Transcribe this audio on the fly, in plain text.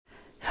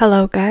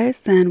Hello,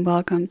 guys, and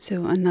welcome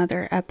to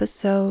another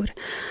episode.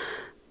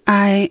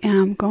 I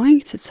am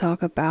going to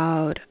talk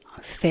about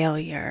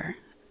failure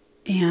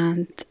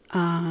and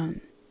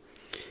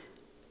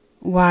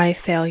why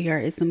failure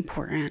is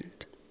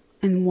important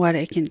and what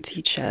it can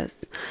teach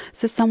us.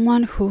 So,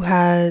 someone who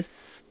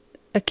has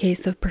a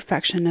case of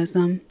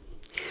perfectionism,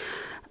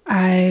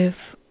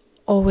 I've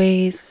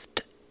always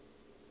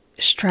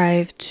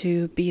strived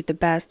to be the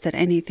best at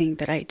anything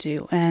that I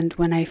do. And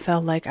when I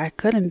felt like I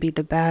couldn't be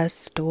the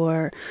best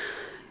or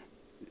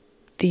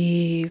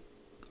the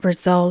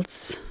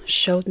results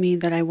showed me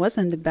that I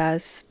wasn't the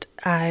best,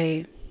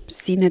 I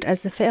seen it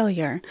as a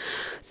failure.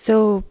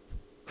 So,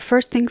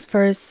 first things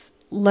first,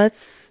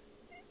 let's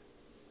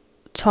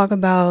talk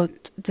about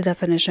the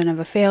definition of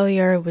a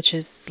failure, which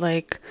is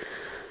like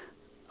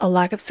a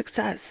lack of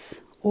success.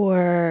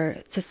 Or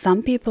to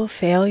some people,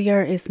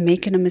 failure is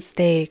making a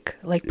mistake.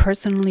 Like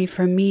personally,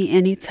 for me,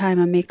 anytime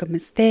I make a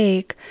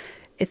mistake,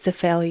 it's a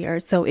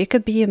failure. So it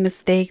could be a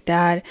mistake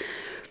that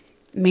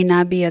may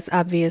not be as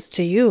obvious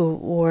to you,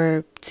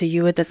 or to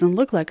you it doesn't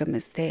look like a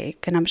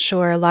mistake. And I'm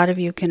sure a lot of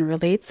you can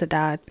relate to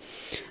that.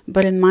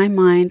 But in my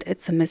mind,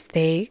 it's a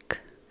mistake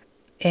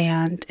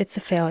and it's a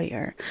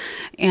failure.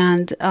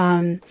 And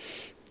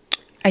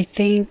I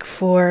think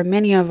for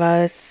many of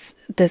us,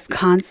 this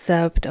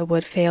concept of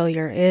what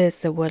failure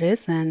is and what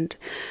isn't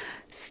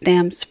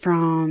stems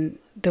from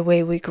the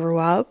way we grew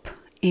up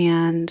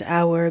and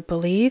our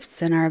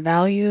beliefs and our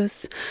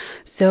values.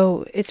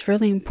 So it's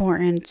really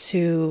important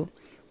to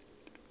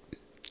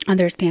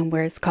understand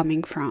where it's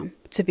coming from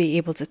to be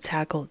able to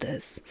tackle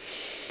this.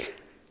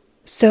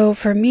 So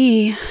for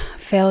me,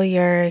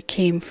 failure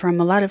came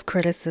from a lot of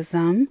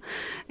criticism,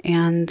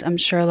 and I'm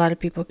sure a lot of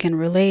people can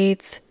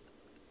relate,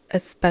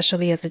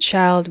 especially as a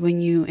child.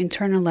 When you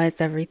internalize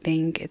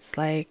everything, it's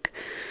like,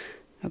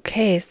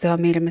 okay, so I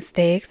made a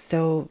mistake,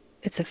 so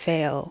it's a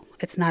fail.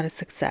 It's not a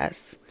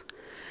success,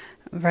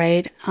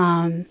 right?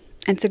 And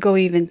to go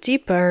even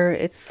deeper,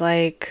 it's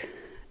like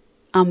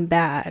I'm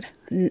bad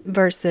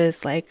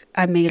versus like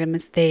I made a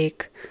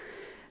mistake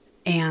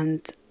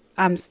and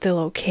I'm still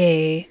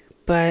okay,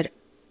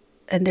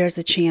 and there's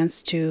a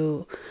chance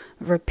to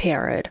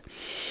repair it,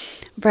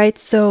 right?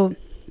 So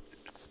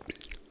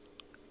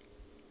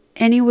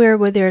anywhere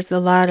where there's a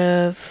lot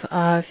of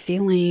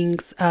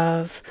feelings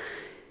of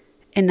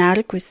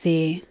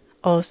inadequacy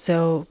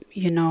also,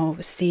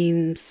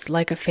 seems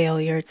like a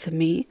failure to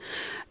me.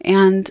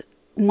 And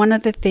one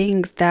of the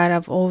things that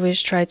I've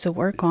always tried to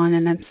work on,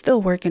 and I'm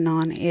still working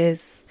on,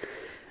 is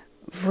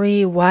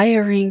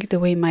rewiring the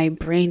way my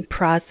brain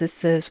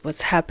processes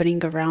what's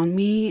happening around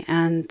me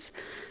and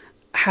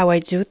how I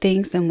do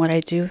things and what I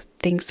do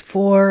things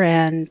for,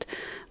 and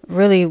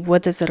really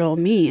what does it all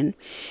mean.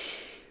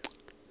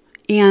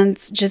 And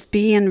just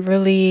being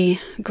really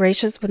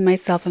gracious with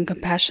myself and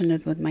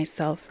compassionate with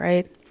myself,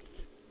 right?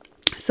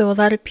 So a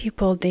lot of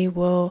people, they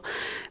will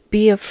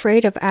be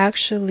afraid of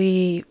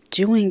actually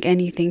doing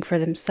anything for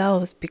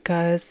themselves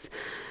because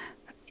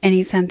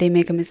anytime they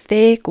make a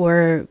mistake,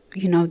 or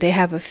they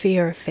have a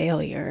fear of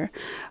failure,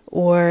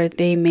 or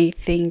they may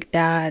think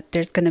that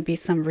there's going to be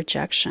some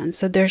rejection.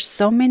 So there's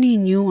so many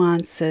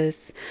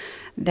nuances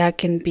that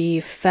can be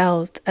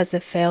felt as a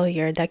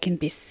failure, that can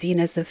be seen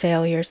as a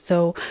failure.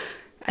 So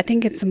I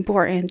think it's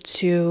important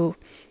to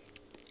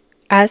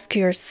ask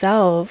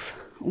yourself,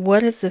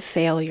 what is a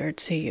failure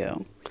to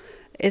you?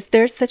 Is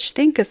there such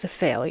thing as a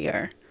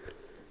failure?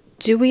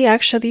 Do we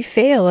actually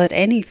fail at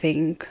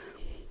anything?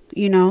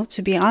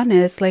 To be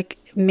honest, like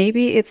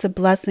maybe it's a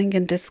blessing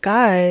in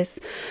disguise.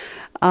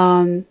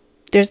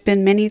 There's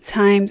been many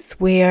times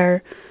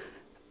where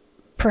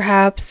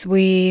perhaps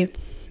we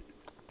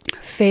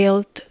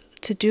failed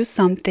to do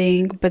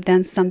something, but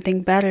then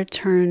something better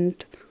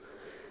turned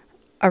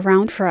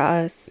around for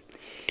us,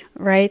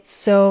 right?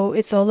 So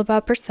it's all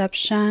about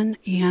perception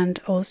and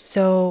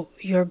also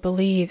your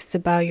beliefs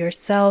about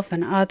yourself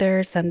and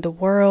others and the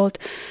world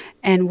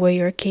and what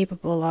you're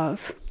capable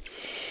of.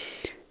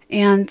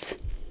 And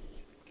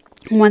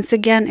once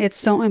again, it's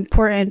so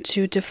important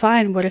to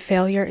define what a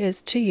failure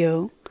is to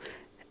you,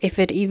 if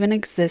it even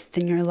exists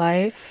in your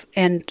life,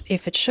 and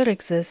if it should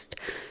exist.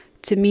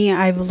 To me,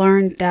 I've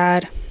learned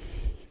that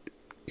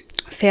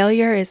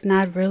failure is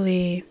not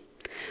really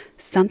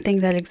something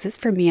that exists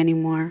for me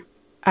anymore.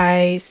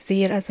 I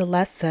see it as a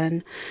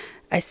lesson.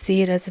 I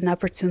see it as an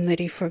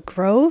opportunity for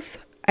growth.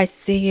 I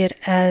see it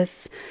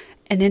as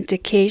an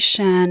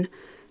indication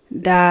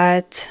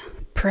that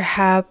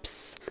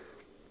perhaps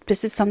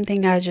this is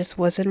something I just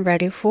wasn't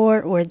ready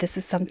for, or this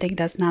is something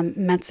that's not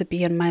meant to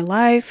be in my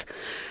life.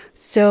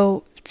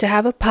 So to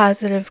have a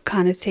positive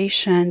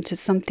connotation to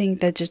something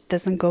that just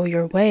doesn't go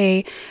your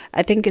way,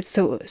 I think it's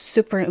so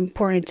super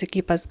important to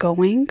keep us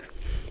going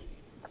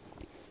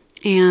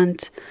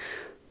and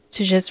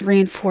to just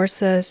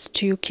reinforce us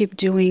to keep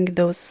doing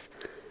those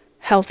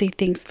healthy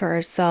things for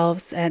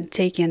ourselves and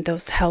taking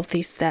those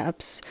healthy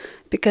steps,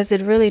 because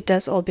it really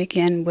does all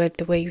begin with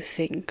the way you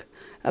think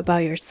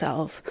about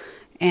yourself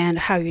and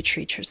how you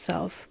treat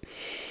yourself.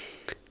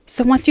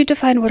 So once you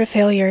define what a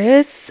failure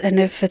is, and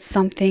if it's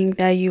something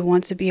that you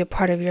want to be a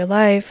part of your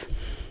life,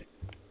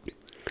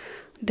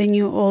 then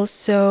you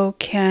also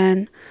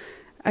can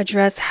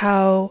address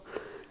how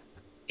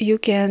you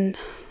can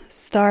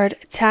start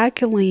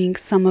tackling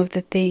some of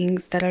the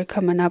things that are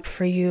coming up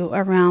for you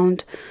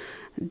around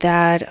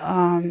that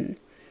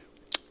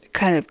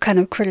kind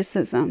of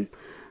criticism,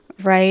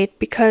 right?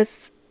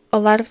 Because a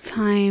lot of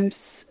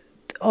times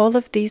all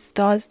of these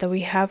thoughts that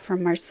we have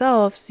from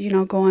ourselves,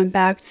 going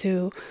back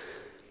to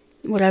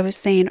what I was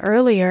saying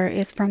earlier,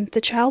 is from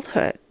the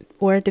childhood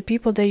or the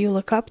people that you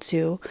look up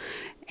to.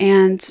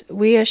 And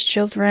we as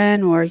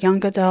children or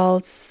young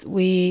adults,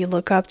 we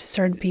look up to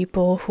certain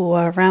people who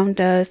are around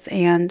us,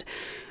 and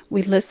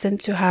we listen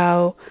to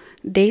how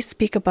they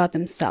speak about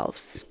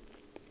themselves,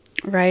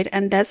 right?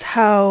 And that's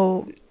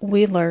how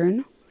we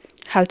learn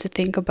how to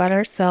think about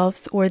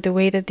ourselves, or the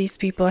way that these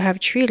people have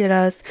treated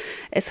us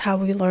is how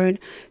we learn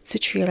to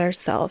treat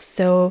ourselves.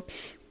 So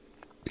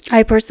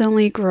I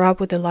personally grew up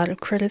with a lot of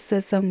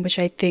criticism, which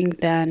I think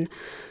then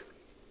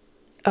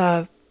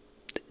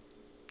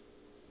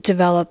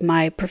developed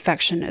my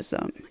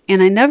perfectionism.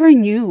 And I never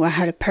knew I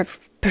had a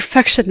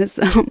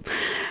perfectionism.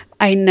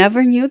 I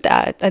never knew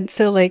that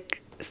until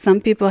some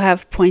people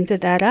have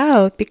pointed that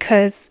out,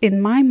 because in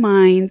my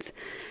mind,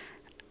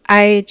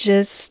 I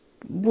just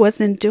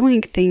wasn't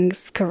doing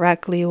things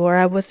correctly, or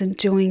I wasn't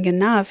doing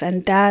enough.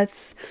 And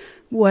that's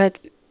what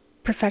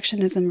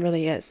perfectionism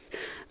really is,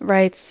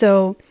 right?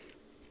 So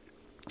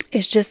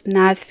it's just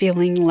not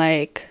feeling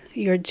like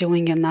you're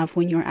doing enough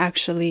when you're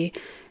actually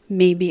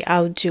maybe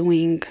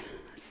outdoing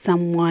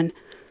someone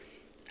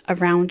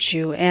around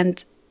you.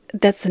 And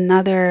that's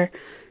another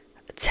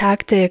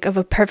tactic of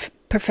a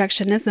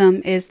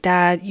perfectionism, is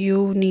that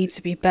you need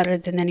to be better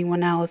than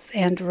anyone else.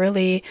 And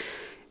really,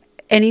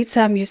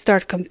 anytime you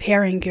start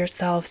comparing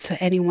yourself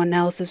to anyone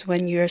else is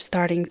when you're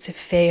starting to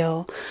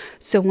fail.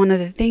 So one of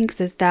the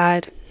things is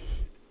that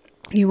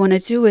you want to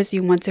do is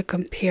you want to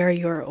compare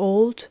your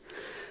old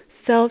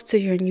self to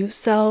your new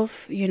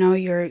self.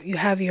 You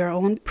have your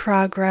own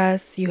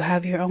progress, you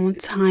have your own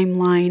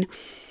timeline,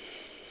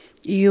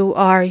 you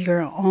are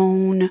your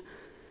own,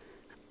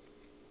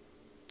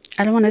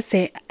 I don't want to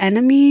say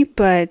enemy,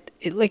 but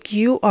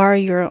you are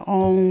your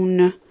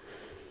own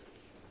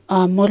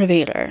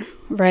motivator,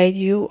 right?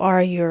 You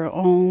are your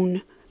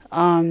own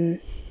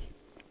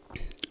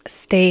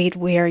state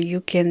where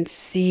you can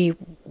see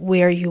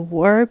where you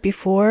were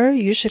before.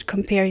 You should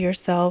compare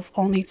yourself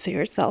only to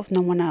yourself,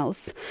 no one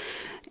else.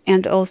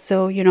 And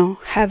also,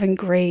 having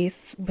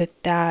grace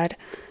with that.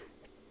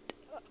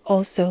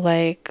 Also,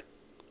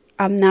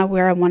 I'm not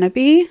where I want to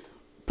be,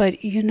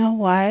 but you know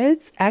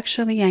what?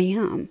 Actually, I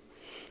am.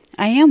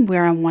 I am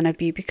where I want to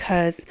be,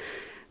 because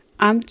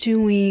I'm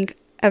doing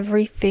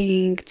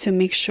everything to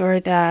make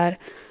sure that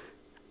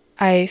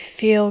I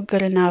feel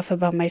good enough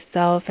about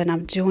myself, and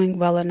I'm doing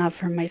well enough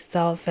for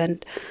myself,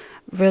 and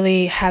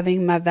really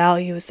having my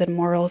values and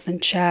morals in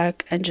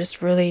check, and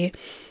just really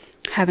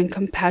having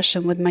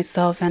compassion with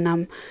myself. And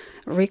I'm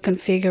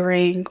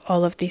reconfiguring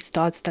all of these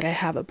thoughts that I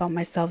have about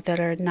myself that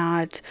are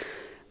not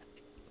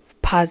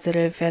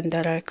positive and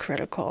that are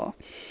critical,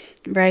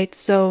 right?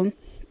 So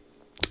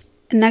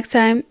next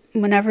time,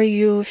 whenever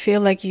you feel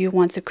like you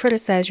want to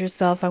criticize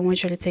yourself, I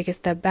want you to take a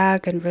step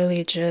back and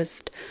really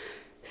just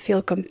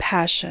feel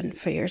compassion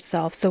for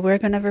yourself. So we're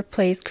going to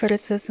replace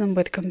criticism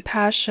with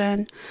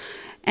compassion.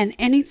 And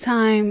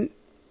anytime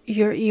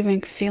you're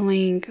even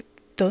feeling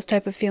those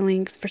type of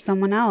feelings for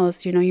someone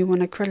else, you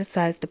want to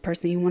criticize the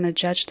person, you want to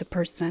judge the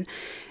person,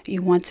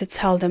 you want to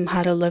tell them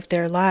how to live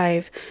their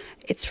life.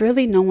 It's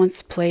really no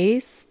one's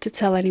place to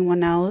tell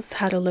anyone else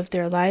how to live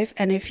their life.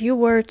 And if you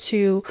were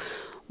to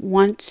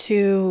want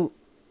to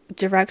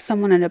direct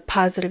someone in a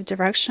positive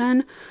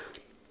direction,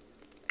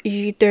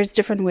 there's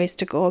different ways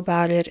to go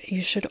about it.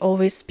 You should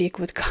always speak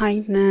with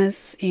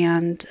kindness,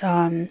 and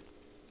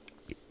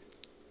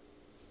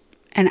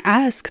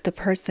ask the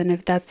person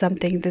if that's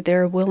something that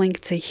they're willing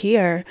to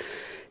hear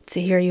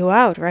you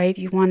out, right?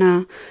 You want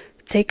to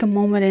take a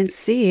moment and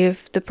see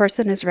if the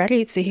person is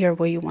ready to hear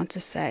what you want to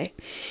say.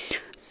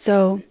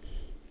 So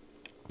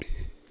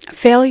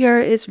failure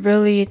is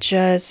really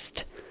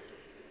just,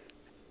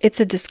 it's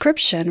a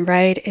description,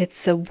 right?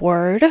 It's a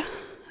word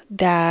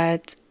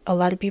that a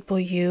lot of people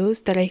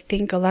use that I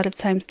think a lot of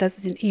times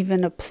doesn't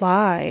even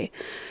apply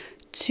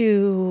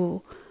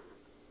to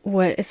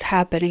what is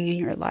happening in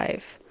your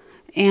life.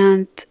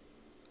 And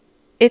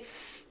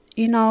it's,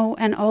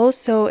 and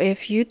also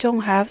if you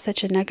don't have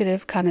such a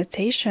negative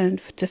connotation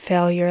to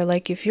failure,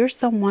 if you're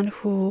someone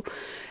who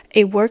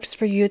it works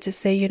for you to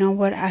say, you know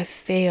what, I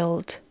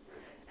failed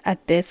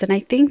at this. And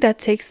I think that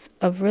takes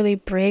a really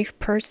brave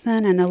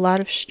person and a lot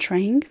of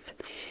strength.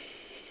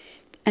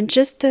 And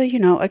just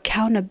the,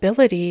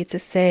 accountability to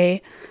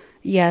say,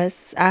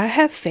 yes, I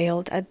have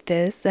failed at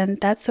this,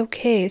 and that's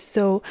okay.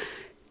 So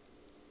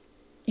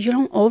you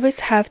don't always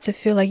have to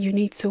feel like you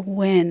need to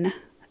win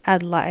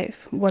at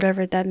life,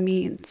 whatever that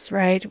means,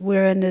 right?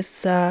 We're in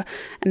this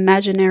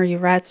imaginary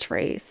rat's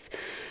race.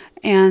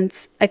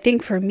 And I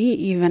think for me,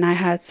 even, I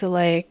had to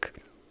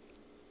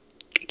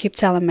keep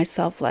telling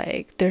myself,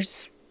 like,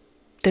 there's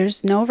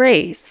no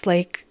race.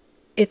 Like,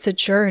 it's a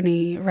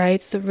journey,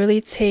 right? So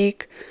really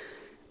take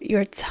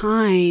your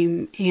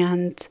time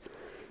and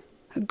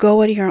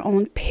go at your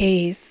own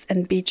pace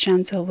and be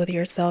gentle with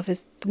yourself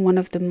is one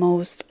of the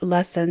most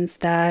lessons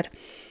that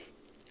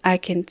I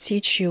can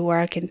teach you or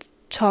I can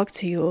talk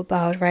to you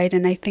about, right?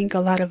 And I think a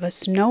lot of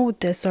us know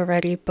this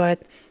already,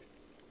 but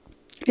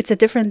it's a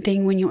different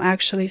thing when you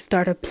actually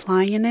start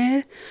applying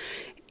it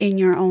in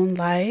your own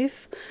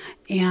life.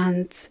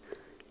 And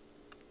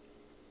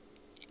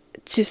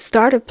to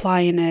start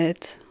applying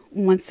it,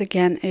 once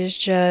again, is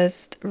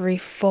just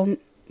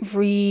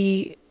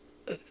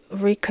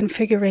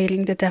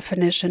reconfiguring the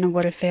definition of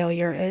what a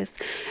failure is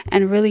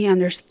and really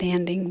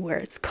understanding where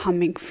it's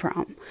coming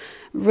from.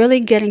 Really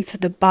getting to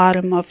the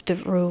bottom of the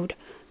root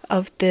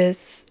of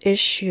this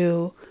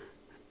issue.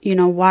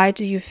 Why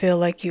do you feel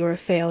like you're a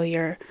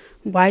failure?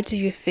 Why do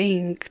you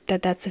think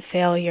that that's a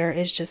failure?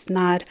 It's just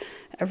not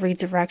a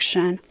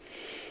redirection.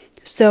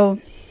 So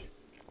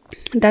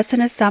that's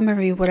in a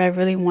summary what I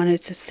really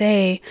wanted to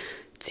say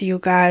to you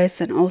guys.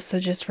 And also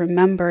just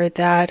remember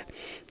that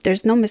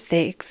there's no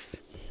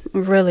mistakes.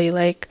 Really,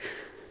 like,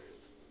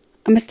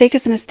 a mistake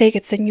is a mistake.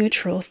 It's a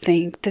neutral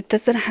thing that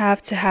doesn't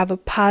have to have a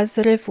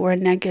positive or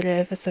a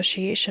negative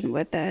association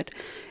with it.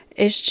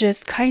 It's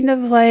just kind of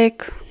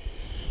like,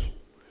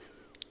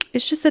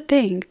 it's just a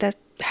thing that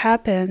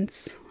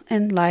happens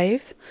in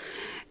life.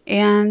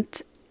 And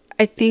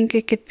I think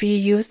it could be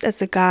used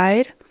as a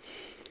guide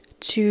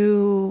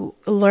to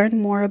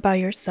learn more about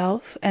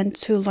yourself and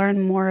to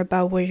learn more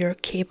about what you're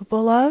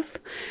capable of,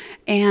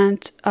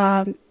 and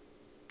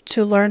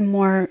to learn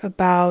more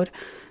about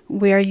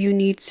where you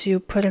need to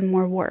put in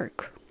more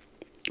work.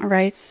 All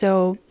right.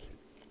 So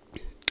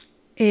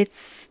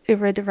it's a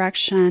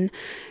redirection,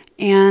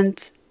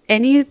 and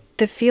any of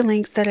the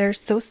feelings that are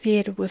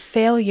associated with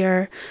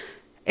failure,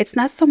 it's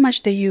not so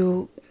much that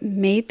you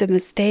made the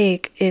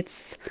mistake.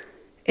 It's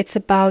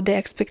about the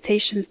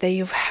expectations that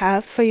you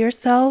have for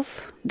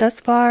yourself thus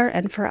far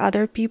and for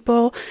other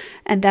people.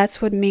 And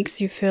that's what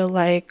makes you feel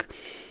like,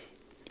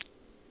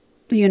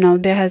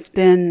 there has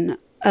been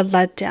a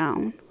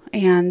letdown.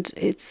 And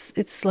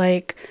it's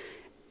like,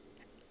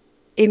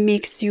 it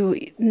makes you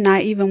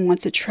not even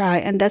want to try.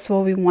 And that's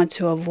what we want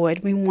to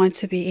avoid. We want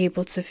to be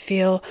able to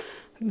feel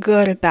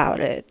good about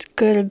it,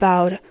 good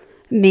about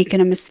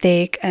making a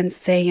mistake and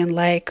saying,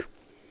 like,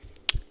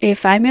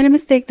 if I made a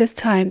mistake this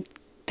time,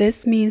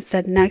 this means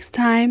that next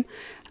time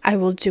I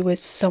will do it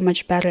so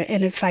much better.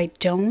 And if I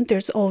don't,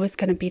 there's always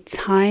going to be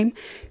time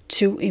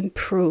to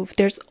improve.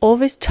 There's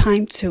always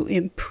time to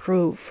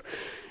improve.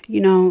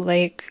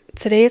 Like,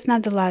 today is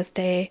not the last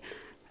day.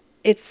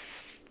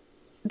 It's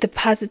the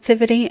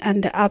positivity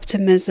and the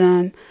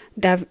optimism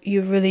that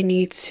you really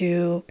need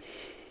to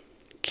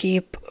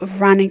keep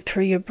running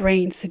through your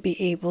brain to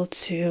be able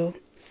to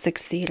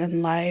succeed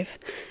in life.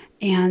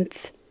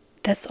 And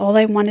that's all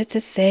I wanted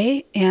to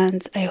say,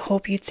 and I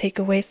hope you take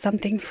away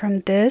something from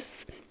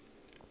this.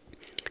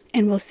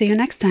 And we'll see you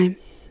next time.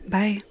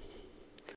 Bye.